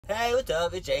Hey, what's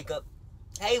up? It's Jacob.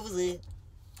 Hey, what's it?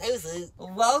 Hey, what's it?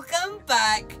 Welcome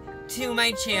back to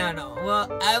my channel. Well,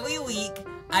 every week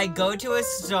I go to a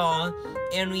store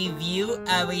and review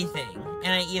everything. And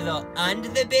I either end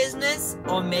the business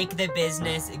or make the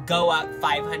business go up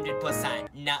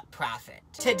 500% net profit.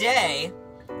 Today,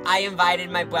 I invited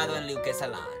my brother Lucas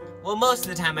along. Well, most of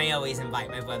the time I always invite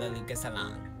my brother Lucas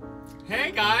along.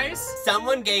 Hey guys!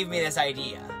 Someone gave me this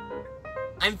idea.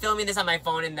 I'm filming this on my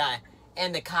phone in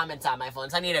the comments on my phone,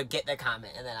 so I need to get the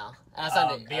comment and then I'll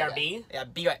send it. BRB? Okay. Yeah,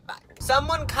 be right back.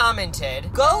 Someone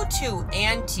commented, go to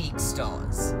antique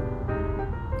stores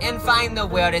and find the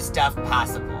weirdest stuff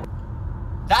possible.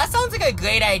 That sounds like a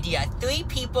great idea. 3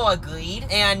 people agreed,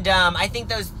 and I think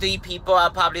those 3 people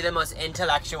are probably the most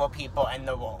intellectual people in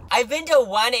the world. I've been to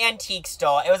one antique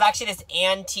store. It was actually this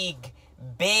antique,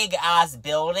 big-ass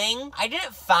building. I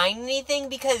didn't find anything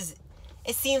because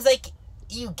it seems like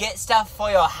you get stuff for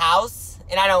your house,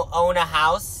 and I don't own a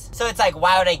house. So it's like,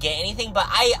 why would I get anything? But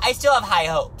I still have high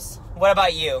hopes. What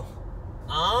about you?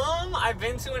 I've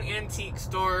been to an antique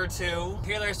store too.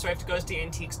 Taylor Swift goes to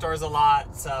antique stores a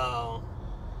lot, so...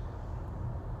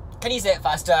 Can you say it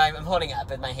faster? I'm holding it up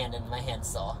with my hand and my hand's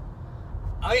sore.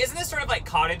 Oh, isn't this sort of like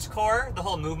cottagecore? The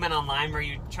whole movement online where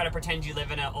you try to pretend you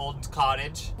live in an old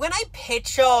cottage? When I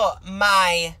picture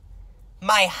my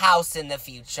house in the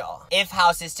future, if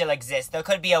houses still exist, there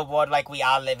could be a world like we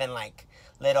all live in, like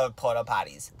little porta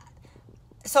potties.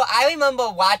 So I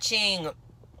remember watching,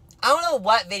 I don't know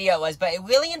what video it was, but it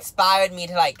really inspired me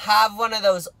to like have one of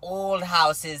those old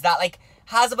houses that like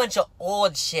has a bunch of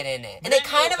old shit in it. And it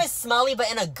kind of is smelly, but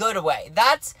in a good way.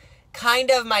 That's kind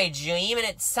of my dream, and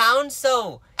it sounds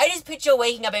so... I just picture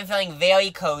waking up and feeling very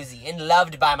cozy and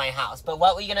loved by my house. But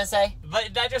what were you gonna say?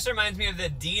 But that just reminds me of the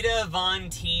Dita Von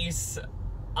Teese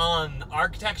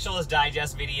Architecturalist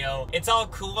Digest video. It's all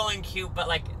cool and cute, but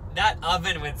like that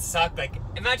oven would suck. Like,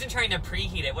 imagine trying to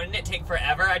preheat it. Wouldn't it take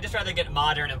forever? I'd just rather get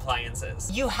modern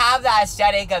appliances. You have that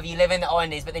aesthetic of you live in the olden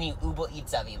days, but then you Uber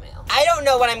Eats every meal. I don't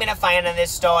know what I'm gonna find in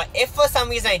this store. If for some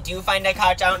reason I do find a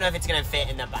couch, I don't know if it's gonna fit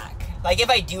in the back. Like,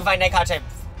 if I do find a couch, it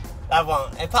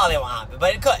probably won't happen,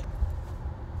 but it could.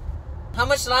 How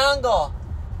much longer?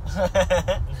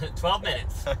 12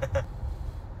 minutes.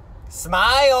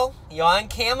 Smile. You're on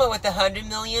camera with 100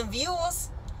 million views.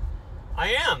 I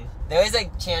am. There is a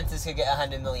chance this could get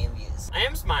 100 million views. I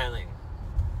am smiling.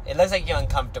 It looks like you're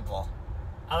uncomfortable.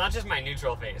 Oh, that's just my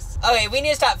neutral face. Okay, we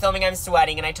need to stop filming. I'm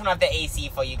sweating, and I turned off the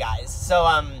AC for you guys. So,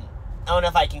 I don't know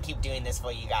if I can keep doing this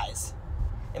for you guys.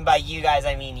 And by you guys,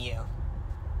 I mean you.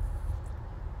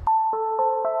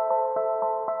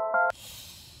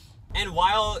 And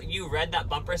while you read that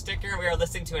bumper sticker, we were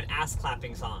listening to an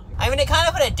ass-clapping song. I mean, it kind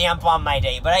of put a damp on my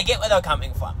day, but I get where they're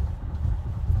coming from.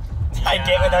 Yeah. I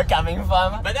get where they're coming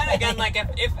from. But then again, like,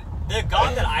 if the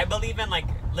God that I believe in, like,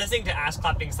 listening to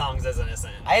ass-clapping songs isn't a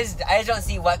sin. I just don't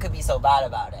see what could be so bad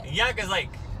about it. Yeah, because, like,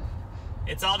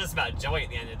 it's all just about joy at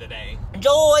the end of the day.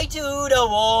 Joy to the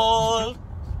world.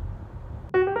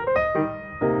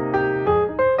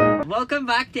 Welcome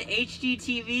back to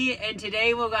HGTV, and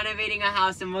today we're renovating a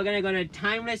house, and we're gonna go to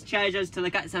Timeless Treasures to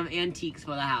look at some antiques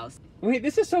for the house. Wait,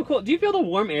 this is so cool. Do you feel the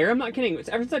warm air? I'm not kidding.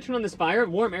 Ever since I turned on this fire,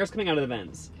 warm air's coming out of the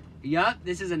vents. Yup,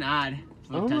 this is an ad.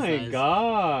 Oh my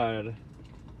god.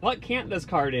 What can't this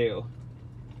car do?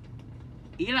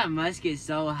 Elon Musk is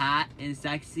so hot and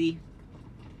sexy.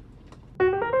 Is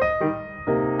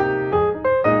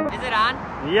it on?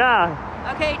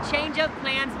 Yeah. Okay, change of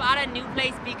plans. We're at a new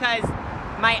place because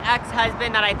my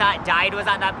ex-husband that I thought died was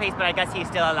at that place, but I guess he's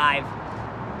still alive.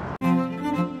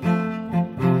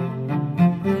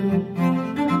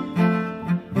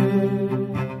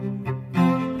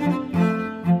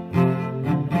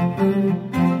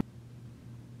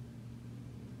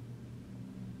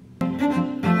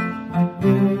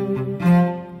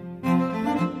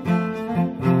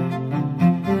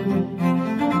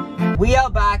 We are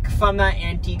back from that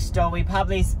antique store. We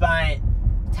probably spent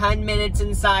 10 minutes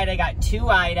inside. I got 2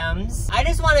 items. I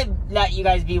just want to let you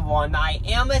guys be warned that I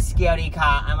am a scaredy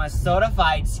cat. I'm a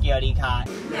certified scaredy cat.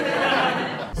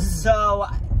 So,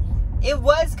 it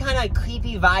was kind of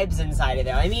creepy vibes inside of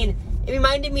there. I mean, it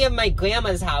reminded me of my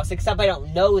grandma's house, except I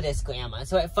don't know this grandma,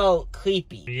 so it felt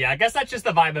creepy. Yeah, I guess that's just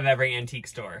the vibe of every antique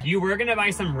store. You were gonna buy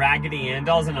some Raggedy Ann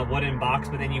dolls in a wooden box,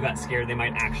 but then you got scared they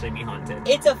might actually be haunted.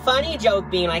 It's a funny joke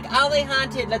being like, oh, they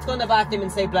haunted, let's go in the bathroom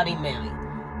and say Bloody Mary.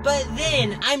 But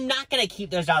then, I'm not gonna keep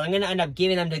those dolls. I'm gonna end up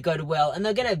giving them to Goodwill, and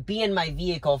they're gonna be in my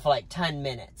vehicle for like 10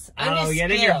 minutes. I'm just yeah,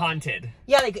 scared. then you're haunted.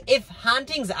 Yeah, like, if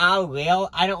hauntings are real,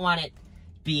 I don't want to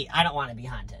be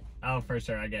haunted. Oh, for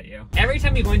sure, I get you. Every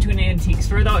time you go into an antique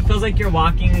store, though, it feels like you're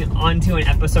walking onto an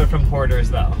episode from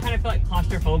Hoarders, though. I kind of feel like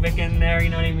claustrophobic in there, you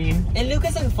know what I mean? And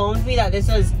Lucas informed me that this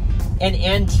was an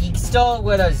antique store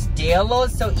where there's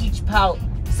dealers, so each pouch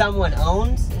someone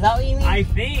owns. Is that what you mean? I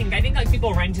think like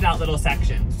people rented out little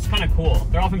sections. It's kind of cool.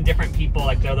 They're all from different people,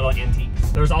 like they're little antiques.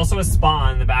 There's also a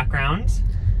spa in the background.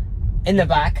 In the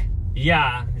back?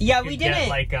 Yeah. Yeah, we we get didn't.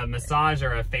 like a massage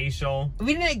or a facial.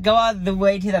 We didn't go all the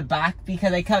way to the back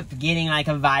because I kept getting like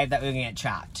a vibe that we were gonna get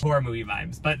trapped. Horror movie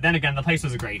vibes. But then again, the place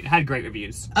was great. It had great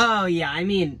reviews. Oh yeah, I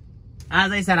mean,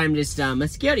 as I said, I'm just a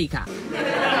security cop.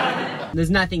 There's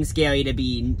nothing scary to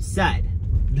be said,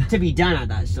 to be done at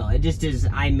that store. It just is,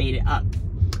 I made it up.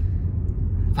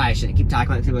 Probably shouldn't keep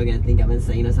talking about it, people are gonna think I'm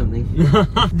insane or something.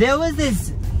 There was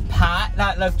this pot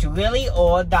that looked really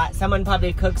old that someone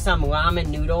probably cooked some ramen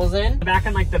noodles in. Back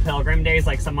in like the Pilgrim days,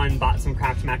 like someone bought some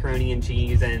Kraft macaroni and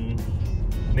cheese and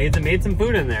made some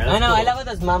food in there. That's I know, cool. I love what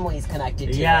those memories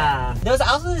connected to. Yeah. There was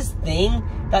also this thing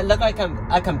that looked like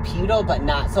a computer, but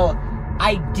not. So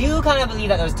I do kind of believe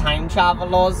that those time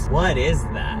travelers. What is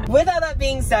that? With all that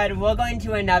being said, we're going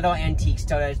to another antique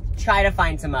store to try to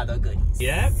find some other goodies.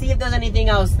 Yeah. See if there's anything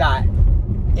else that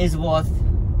is worth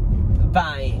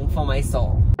buying for my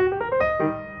soul.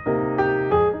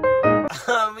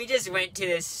 We just went to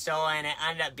this store and it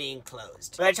ended up being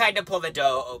closed. But I tried to pull the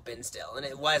door open still and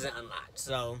it wasn't unlocked.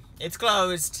 So it's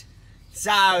closed.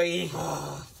 Sorry.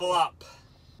 Full up.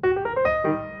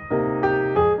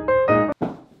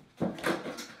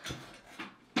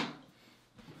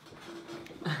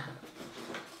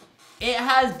 It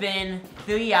has been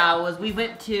 3 hours. We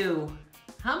went to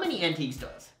how many antique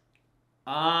stores?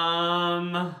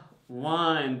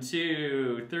 1,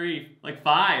 2, 3, like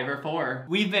 5 or 4.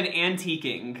 We've been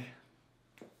antiquing.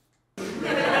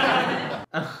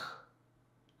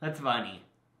 That's funny.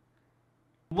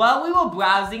 While we were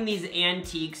browsing these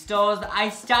antique stores, I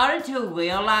started to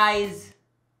realize,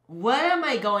 what am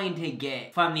I going to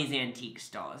get from these antique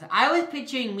stores? I was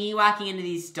picturing me walking into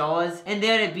these stores and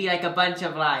there'd be like a bunch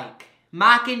of like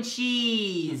mac and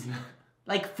cheese,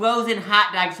 like frozen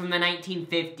hot dogs from the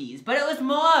 1950s. But it was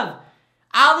more of,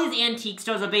 all these antique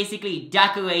stores are basically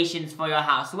decorations for your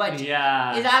house, which is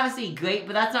obviously great,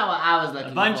 but that's not what I was looking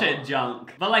for. A bunch of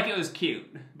junk. But like it was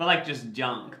cute. But like just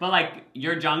junk. But like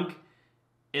your junk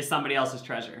is somebody else's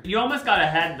treasure. You almost got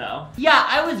ahead though. Yeah,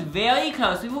 I was very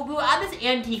close. We were at this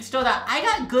antique store that I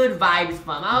got good vibes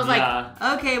from. I was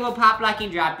like, okay, we'll pop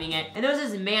locking, dropping it. And there was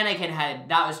this mannequin head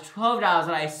that was $12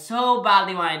 that I so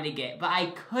badly wanted to get, but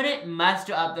I couldn't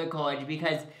muster up the courage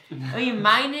because it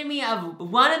reminded me of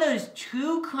one of those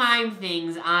true crime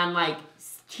things on like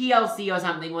TLC or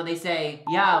something where they say,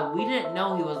 yeah, we didn't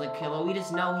know he was a killer, we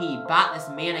just know he bought this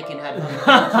mannequin head from the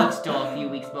antique store a few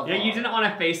weeks before. Yeah, you didn't want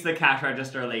to face the cash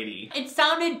register lady. It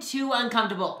sounded too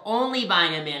uncomfortable only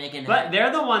buying a mannequin head. But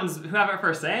they're the ones who have it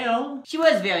for sale. She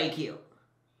was very cute.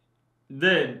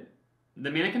 The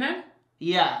mannequin head?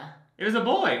 Yeah. It was a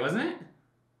boy, wasn't it?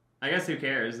 I guess who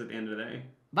cares at the end of the day.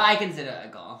 But I consider it a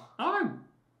girl. Oh.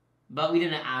 But we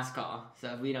didn't ask her,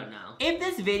 so we don't know. If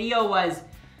this video was,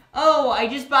 oh, I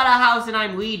just bought a house and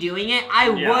I'm redoing it, I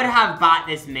would have bought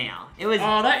this mail. It was.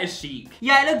 Oh, that is chic.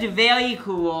 Yeah, it looked very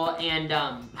cool, and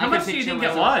How much do you think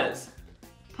it was?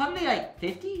 Probably like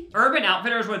 50. Urban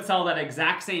Outfitters would sell that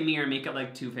exact same mirror and make it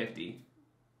like $250.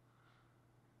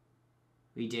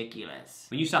 Ridiculous.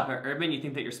 When you shop at Urban, you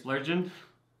think that you're splurging,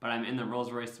 but I'm in the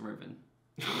Rolls Royce Suburban.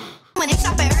 When they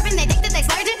shop at Urban, they think that they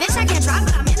splurging. Bitch, I can't drive,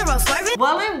 but I'm in the Rolls Royce.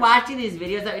 While I'm watching these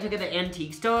videos that we took at the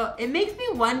antique store, it makes me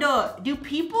wonder, do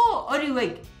people, or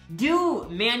do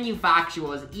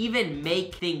manufacturers even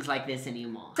make things like this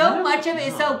anymore? So much of it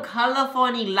is so colorful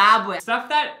and elaborate. Stuff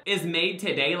that is made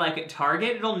today, like at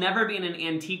Target, it'll never be in an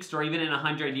antique store even in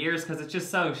 100 years because it's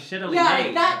just so shittily Yeah, made.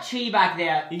 like that tree back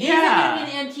there isn't gonna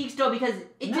be an antique store because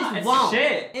it just won't.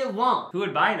 Shit. It won't. Who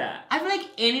would buy that? I feel like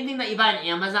anything that you buy on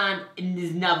Amazon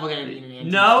is never gonna be in an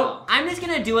antique No. store. I'm just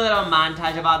gonna do a little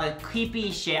montage of all the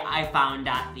creepy shit I found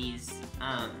at these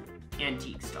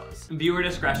antique stores. Viewer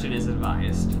discretion is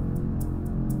advised.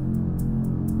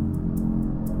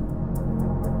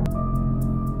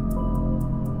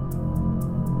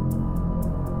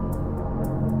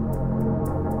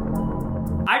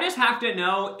 I just have to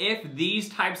know if these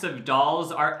types of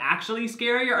dolls are actually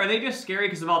scary or are they just scary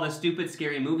because of all the stupid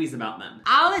scary movies about them?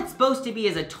 All it's supposed to be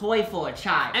is a toy for a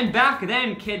child. And back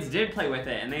then, kids did play with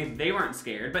it and they weren't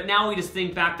scared. But now we just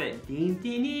think back that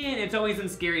it's always in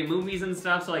scary movies and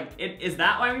stuff. So like, is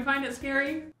that why we find it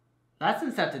scary? That's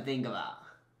some stuff to think about.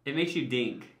 It makes you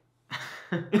dink.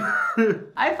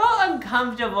 I felt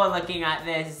uncomfortable looking at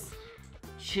this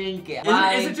trinket.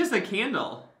 Is it just a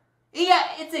candle? Yeah,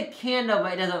 it's a candle,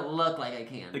 but it doesn't look like a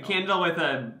candle. The candle with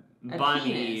a bunny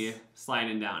penis.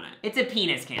 sliding down it. It's a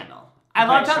penis candle. I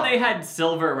loved how they had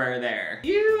silverware there.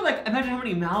 You, like, imagine how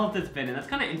many mouths it's been in. That's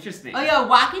kind of interesting. Oh yeah,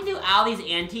 walking through all these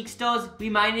antique stores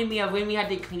reminded me of when we had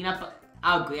to clean up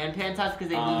our grandparents' house because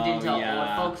they moved into an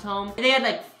old folks' home. And they had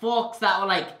like forks that were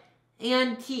like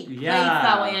antique, plates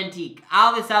that were antique.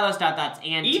 All this other stuff that's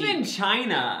antique. Even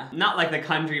China, not like the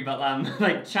country, but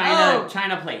like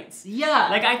China plates. Yeah.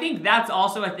 Like I think that's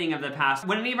also a thing of the past.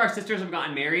 When any of our sisters have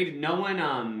gotten married, no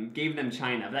one gave them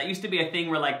China. That used to be a thing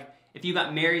where like, if you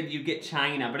got married, you'd get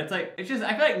China. But it's like, it's just, I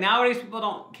feel like nowadays people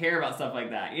don't care about stuff like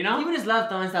that, you know? People just love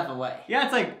throwing stuff away. Yeah,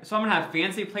 it's like, so I'm gonna have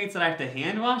fancy plates that I have to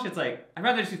hand wash? It's like, I'd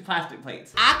rather just use plastic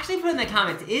plates. Actually put in the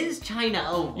comments, is China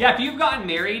oval? Yeah, if you've gotten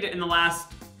married in the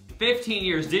last 15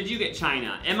 years, did you get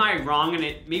China? Am I wrong in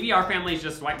it? Maybe our family's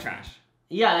just white trash.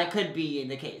 Yeah, that could be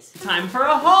the case. Time for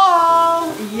a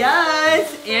haul!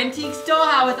 Yes! Antique store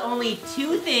hat with only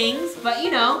 2 things, but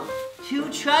you know, 2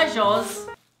 treasures.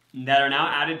 That are now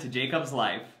added to Jacob's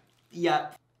life.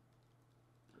 Yep.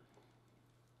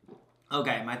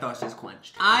 Okay, my thoughts just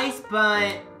quenched. I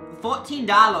spent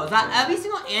 $14 at every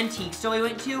single antique store we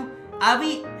went to.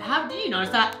 Did you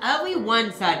notice that?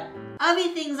 Everyone said,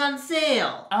 everything's on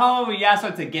sale. Oh yeah, so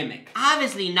it's a gimmick.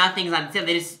 Obviously nothing's on sale,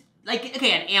 they just, like,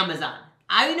 okay, on Amazon.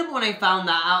 I remember when I found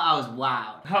that out, I was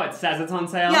wowed. Oh, it says it's on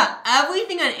sale? Yeah,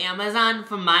 everything on Amazon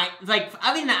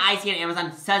everything that I see on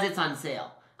Amazon says it's on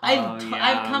sale.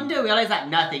 I've come to realize that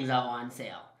nothing's ever on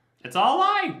sale. It's all a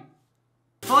lie.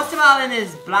 First of all, in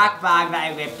this black bag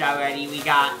that I ripped already, we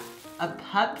got a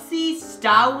Pepsi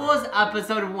Star Wars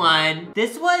Episode 1.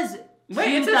 This was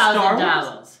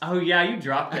 $2,000. Oh yeah, you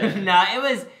dropped it. No, it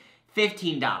was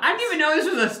 $15. I didn't even know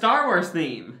this was a Star Wars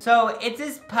theme. So, it's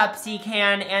this Pepsi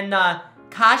can, and the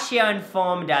cashier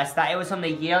informed us that it was from the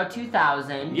year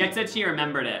 2000. Yeah, it said she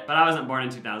remembered it, but I wasn't born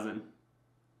in 2000.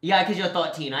 Yeah, because you're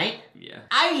 13, right? Yeah.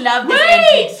 I love this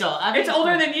antique store. It's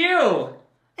older than you!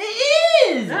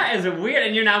 It is! That is weird,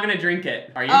 and you're now gonna drink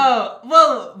it. Are you? Oh,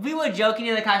 well, we were joking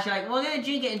in the car, like, we're gonna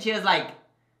drink it, and she was like,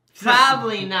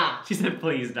 probably not. She said,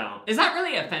 please don't. Is that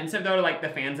really offensive, though, to, like, the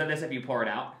fans of this if you pour it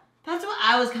out? That's what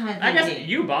I was kind of thinking. I guess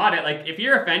you bought it. Like, if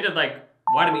you're offended, like,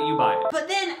 why didn't you buy it? But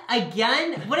then,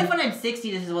 again, what if when I'm 60,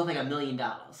 this is worth like $1 million?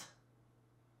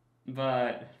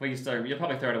 But, well, you'll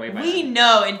probably throw it away by We then.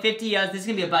 know in 50 years this is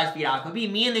gonna be a BuzzFeed article. It'll be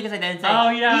me and Lucas identify.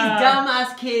 Oh, yeah. These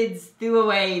dumbass kids threw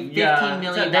away $15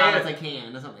 million a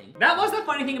can or something. That was the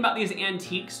funny thing about these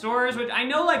antique stores, which I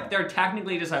know, like, they're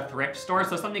technically just a thrift store,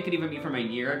 so something could even be from a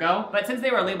year ago. But since they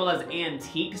were labeled as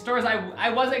antique stores, I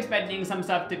was expecting some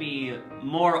stuff to be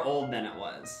more old than it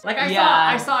was. Like,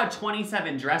 I saw a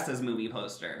 27 Dresses movie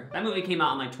poster. That movie came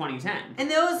out in, like, 2010. And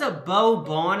there was a Bo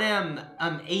Burnham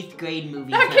 8th grade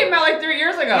movie. That came out, like, 3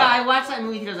 years ago. Yeah, I watched that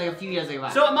movie theaters like a few years ago.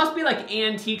 So it must be, like,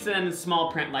 antiques and then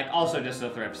small print, like, also just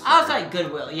a thrift store. Also like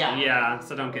Goodwill, yeah. Yeah,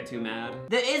 so don't get too mad.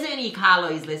 There isn't any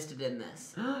calories listed in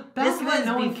this. This was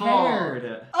no one before.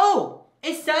 cared. Oh,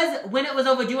 it says when it was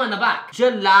overdue on the back.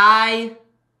 July.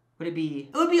 Would it be?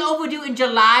 It would be overdue in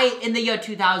July in the year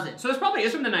 2000. So this probably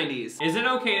is from the 90s. Is it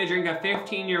okay to drink a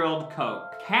 15-year-old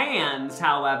Coke? Cans,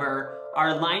 however,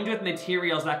 are lined with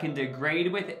materials that can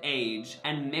degrade with age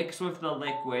and mix with the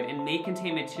liquid and may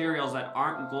contain materials that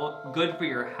aren't good for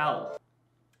your health.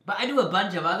 But I do a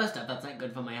bunch of other stuff that's not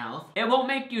good for my health. It won't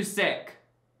make you sick.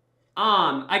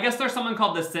 I guess there's someone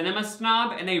called the Cinema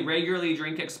Snob, and they regularly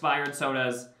drink expired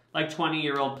sodas, like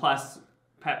 20-year-old plus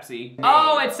Pepsi.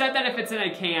 Oh, it said that if it's in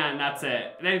a can, that's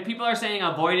it. Then people are saying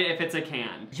avoid it if it's a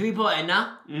can. Should we pull it in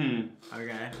now?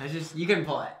 Okay. You can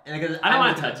pull it. I don't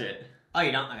want to touch it. Oh,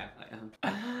 you don't? Okay.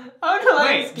 Oh no,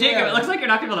 wait, Jacob, it looks like you're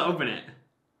not gonna be able to open it.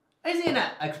 Is it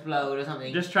gonna explode or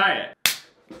something? Just try it.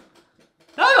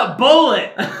 That was a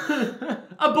bullet!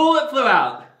 A bullet flew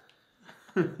out.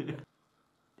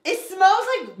 It smells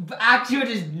like actual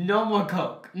just normal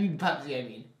Coke. Pepsi, I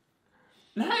mean.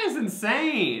 That is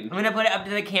insane. I'm gonna put it up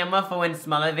to the camera for when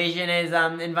smell-o-vision is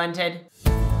invented.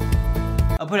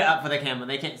 I'll put it up for the camera,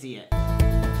 they can't see it.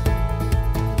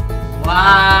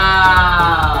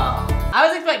 Wow! I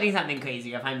was expecting something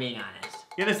crazy, if I'm being honest.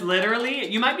 Yeah, this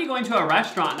literally, you might be going to a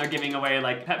restaurant and they're giving away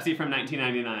like Pepsi from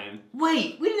 1999.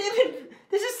 Wait, we didn't even,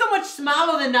 this is so much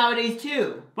smaller than nowadays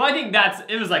too. Well, I think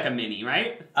it was like a mini,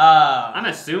 right? I'm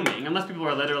assuming, unless people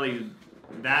were literally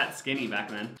that skinny back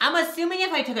then. I'm assuming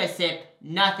if I took a sip,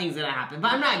 nothing's gonna happen,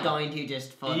 but I'm not going to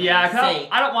just for yeah, sake.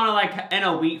 I don't want to like in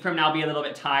a week from now be a little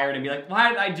bit tired and be like, why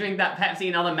did I drink that Pepsi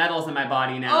and all the metals in my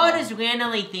body now? Or just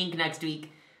randomly think next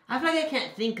week, I feel like I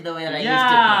can't think the way that I used to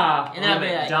Yeah, think. And then I'll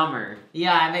be like, dumber.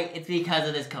 yeah, I think it's because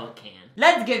of this Coke can.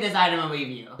 Let's give this item a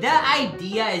review. The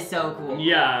idea is so cool.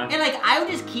 Yeah. And like, I would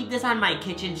just keep this on my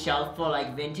kitchen shelf for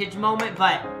like vintage moment,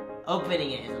 but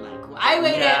opening it is like cool. I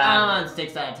rate it on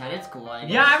 6 out of 10. It's cool.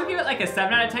 Yeah, I would give it like a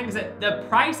 7 out of 10 because the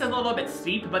price is a little bit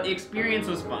steep, but the experience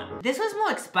was fun. This was more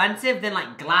expensive than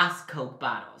like glass Coke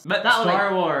bottles. But that was,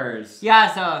 Star Wars.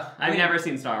 Yeah, so I've never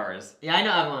seen Star Wars. Yeah, I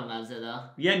know everyone loves it though.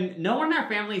 Yeah, no one in our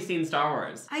family's seen Star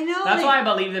Wars. I know. That's why I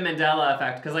believe the Mandela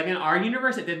effect, because like in our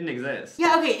universe it didn't exist.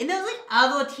 Yeah, okay, and there's like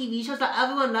other TV shows that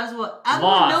everyone loves.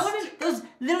 There's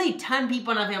literally 10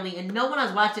 people in our family and no one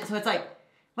has watched it, so it's like,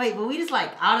 wait, were we just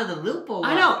like out of the loop or what?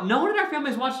 I know, no one in our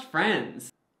family's watched Friends.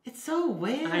 It's so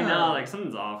weird. I know, like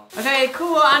something's off. Okay,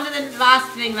 cool, on to the last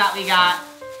thing that we got.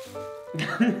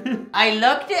 I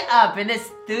looked it up and this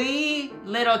 3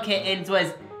 Little Kittens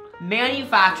was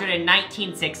manufactured in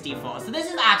 1964. So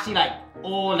this is actually like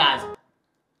old as.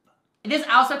 This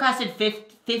also costed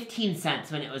 15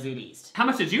 cents when it was released. How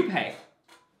much did you pay?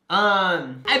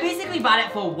 I basically bought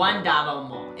it for $1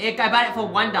 more. I bought it for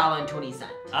 $1.20.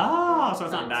 Oh, so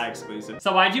it's not that exclusive.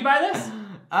 So why'd you buy this?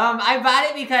 I bought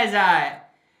it because I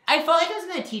felt like it was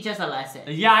gonna teach us a lesson.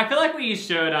 Yeah, I feel like we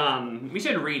should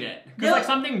read it. Because No. like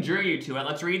something drew you to it.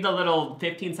 Let's read the little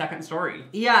 15-second story.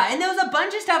 Yeah, and there was a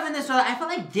bunch of stuff in this that I felt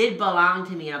like did belong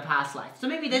to me in a past life. So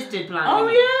maybe this did belong to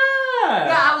me. Oh yeah!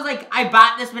 Yeah, I was like, I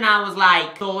bought this when I was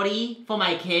like 30 for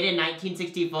my kid in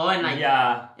 1964 and like,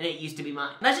 yeah. and it used to be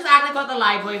mine. Let's just act like we're at the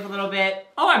library for a little bit.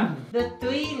 Oh, The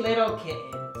 3 Little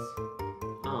Kittens.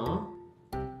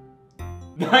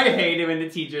 I hated when the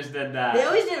teachers did that. They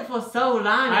always did it for so long.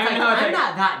 I It's know, like, it's I'm like-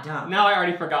 not that dumb. Now I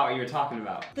already forgot what you were talking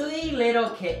about. 3 little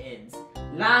kittens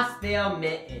lost their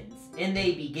mittens, and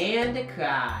they began to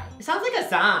cry. It sounds like a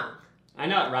song. I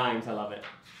know it rhymes, I love it.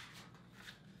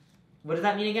 What does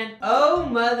that mean again? Oh,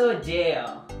 mother dear,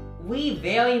 we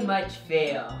very much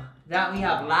fear that we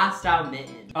have lost our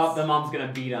mittens. Oh, the mom's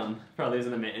gonna beat them for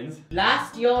losing the mittens.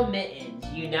 Lost your mittens,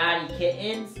 you naughty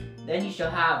kittens, then you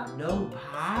shall have no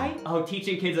pie? Oh,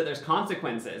 teaching kids that there's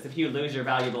consequences if you lose your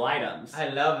valuable items. I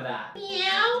love that.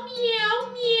 Meow,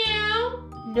 meow, meow.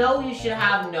 No, you should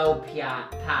have no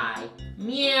pie.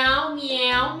 Meow,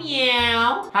 meow,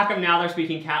 meow. How come now they're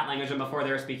speaking cat language and before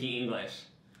they were speaking English?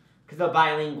 Because they're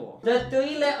bilingual. The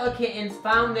 3 little kittens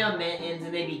found their mittens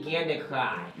and they began to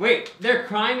cry. Wait, they're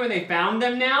crying when they found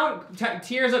them now?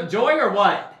 Tears of joy or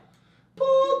what?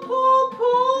 Pull, pull,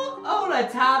 pull. Oh,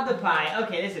 let's have the pie.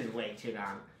 Okay, this is way too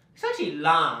long. It's actually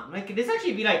long. Like, this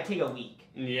actually be like, take a week.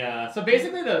 Yeah, so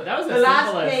basically that was The the last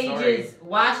simplest page story. is,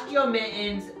 washed your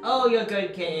mittens, oh, you're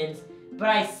good kittens, but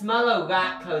I smell a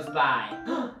rat close by.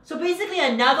 So basically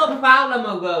another problem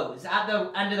arose at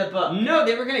the end of the book. No,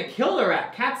 they were gonna kill the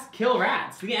rat. Cats kill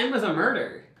rats. The end was a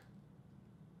murder.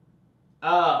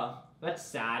 Oh, that's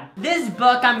sad. This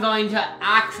book I'm going to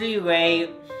actually rate.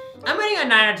 I'm rating a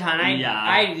 9 out of 10.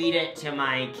 I read it to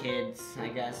my kids, I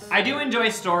guess. I do enjoy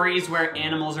stories where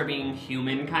animals are being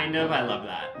human, kind of. I love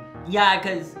that. Yeah,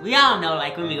 because we all know,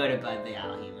 like, when we go to bed, they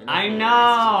all human. I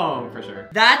know, for sure.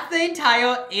 That's the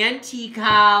entire antique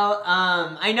haul.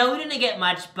 I know we didn't get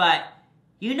much, but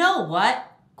you know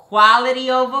what?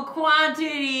 Quality over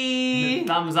quantity.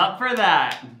 Thumbs up for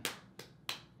that.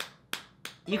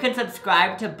 You can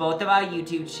subscribe to both of our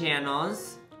YouTube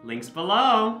channels. Links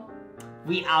below.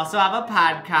 We also have a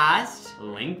podcast.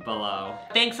 Link below.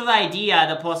 Thanks for the idea,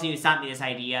 the person who sent me this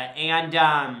idea.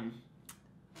 And,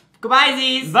 goodbye,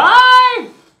 Z's. Bye!